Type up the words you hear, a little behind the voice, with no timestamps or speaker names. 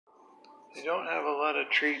They don't have a lot of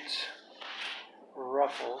treats for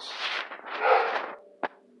Ruffles,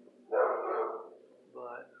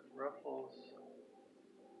 but Ruffles is very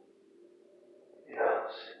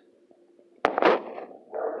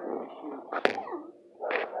cute.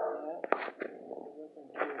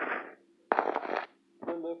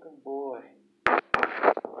 Good looking boy.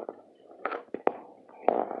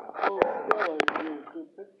 Oh, well, I drew a good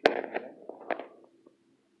picture of him.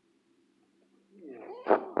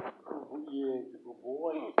 Yes, good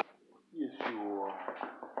boy. Yes, you are.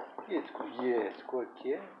 Yes, good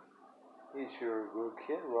kid. Yes, you're a good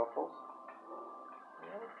kid, Ruffles.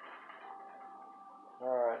 Yep.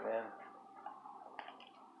 All right, man.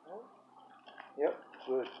 Yep,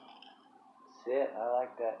 good. Sit. I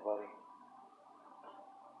like that, buddy.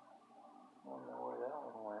 I don't know where that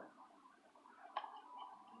one went.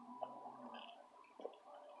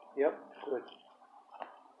 Yep, good.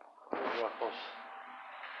 Good, Ruffles.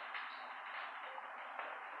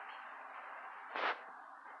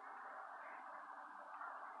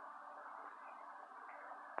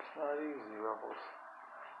 It's not easy, Ruffles.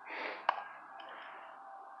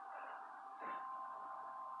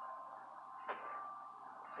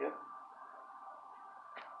 Yep.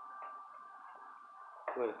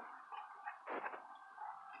 Good.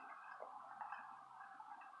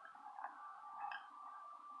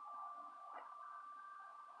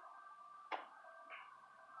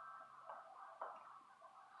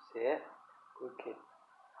 Sit. Good kid.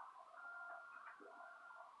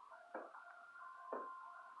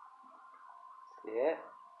 Sit.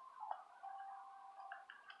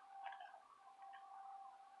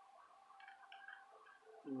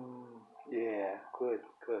 Yeah, good,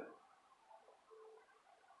 good.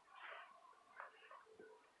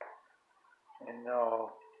 And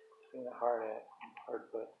no, it's been a hard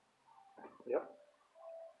butt. Yep.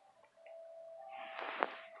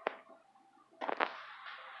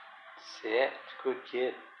 Sit. Good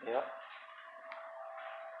kid. Yep.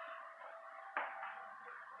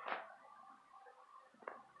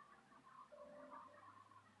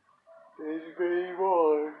 He's a great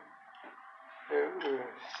boy.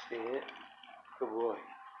 Sit. Good boy.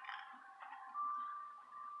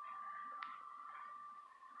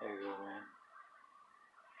 There you go, man.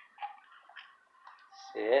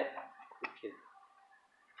 Sit. Good kid.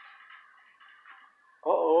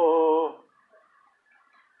 Uh-oh.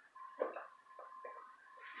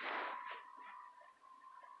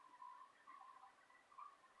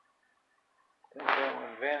 I think that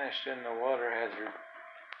one vanished in the water hazard.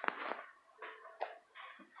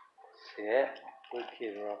 Sit. Good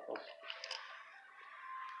kid, Ruffles.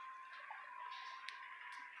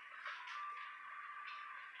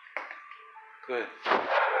 Good. I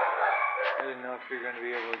didn't know if you were going to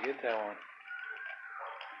be able to get that one.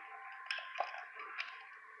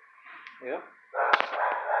 Yep.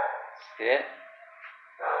 Sit.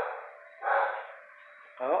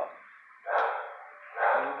 Oh.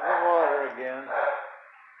 In the water again.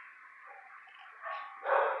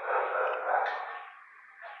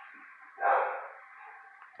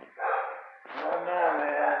 Oh no,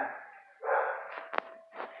 man.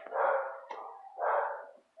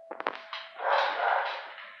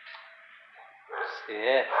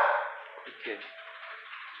 Sit. Good kid.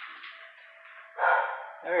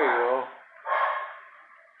 There you go.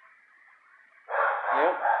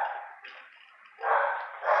 Yep.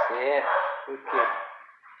 Sit. Good kid.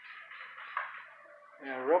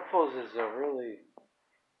 Yeah, Ruffles is a really...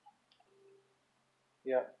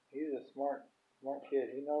 Yep, he's a smart kid.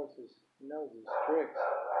 He knows his tricks.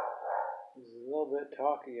 He's a little bit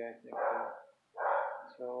talky, I think, though.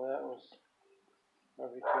 So that was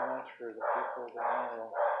probably too much for the people to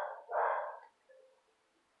handle.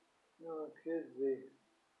 You know, kids,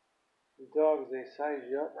 the dogs, they size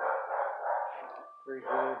you up pretty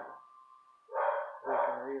good. They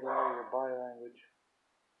can read a lot of your body language.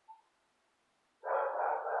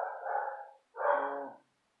 Well,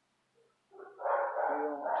 you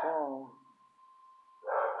don't tell them.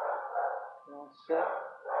 You don't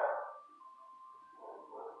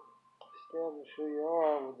establish who you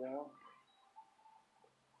are with them.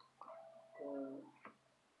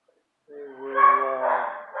 They will,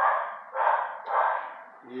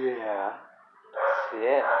 yeah,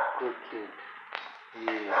 sit, good kid.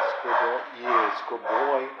 Yes, good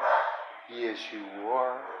boy. Yes, you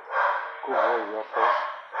are. Good boy, Ruffles.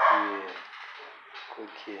 Yeah,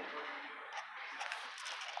 good kid.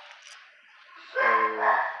 So,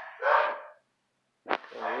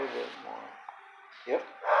 a little bit more. Yep,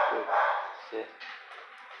 good. Sit.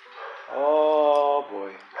 Oh,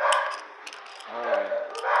 boy. All right.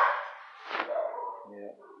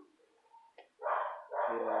 Yeah.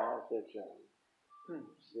 Yeah. I'll set you.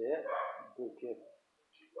 Sit. Good kid.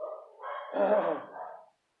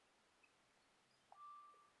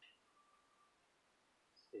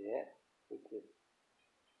 Sit. Good kid.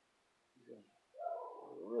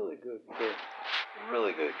 Really good kid.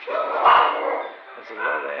 Really good kid. Has a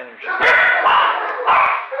lot of energy.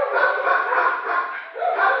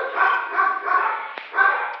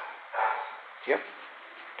 Yep.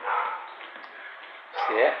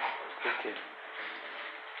 Sit. Good kid.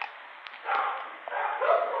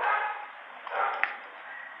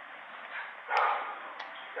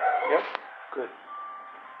 Yep. Good.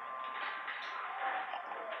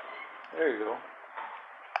 There you go.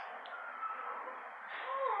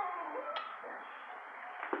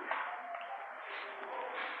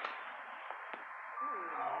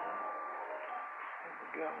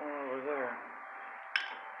 Got one over there.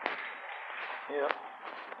 Yep.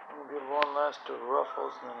 I'm gonna give one last to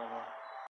Ruffles and then I'm gonna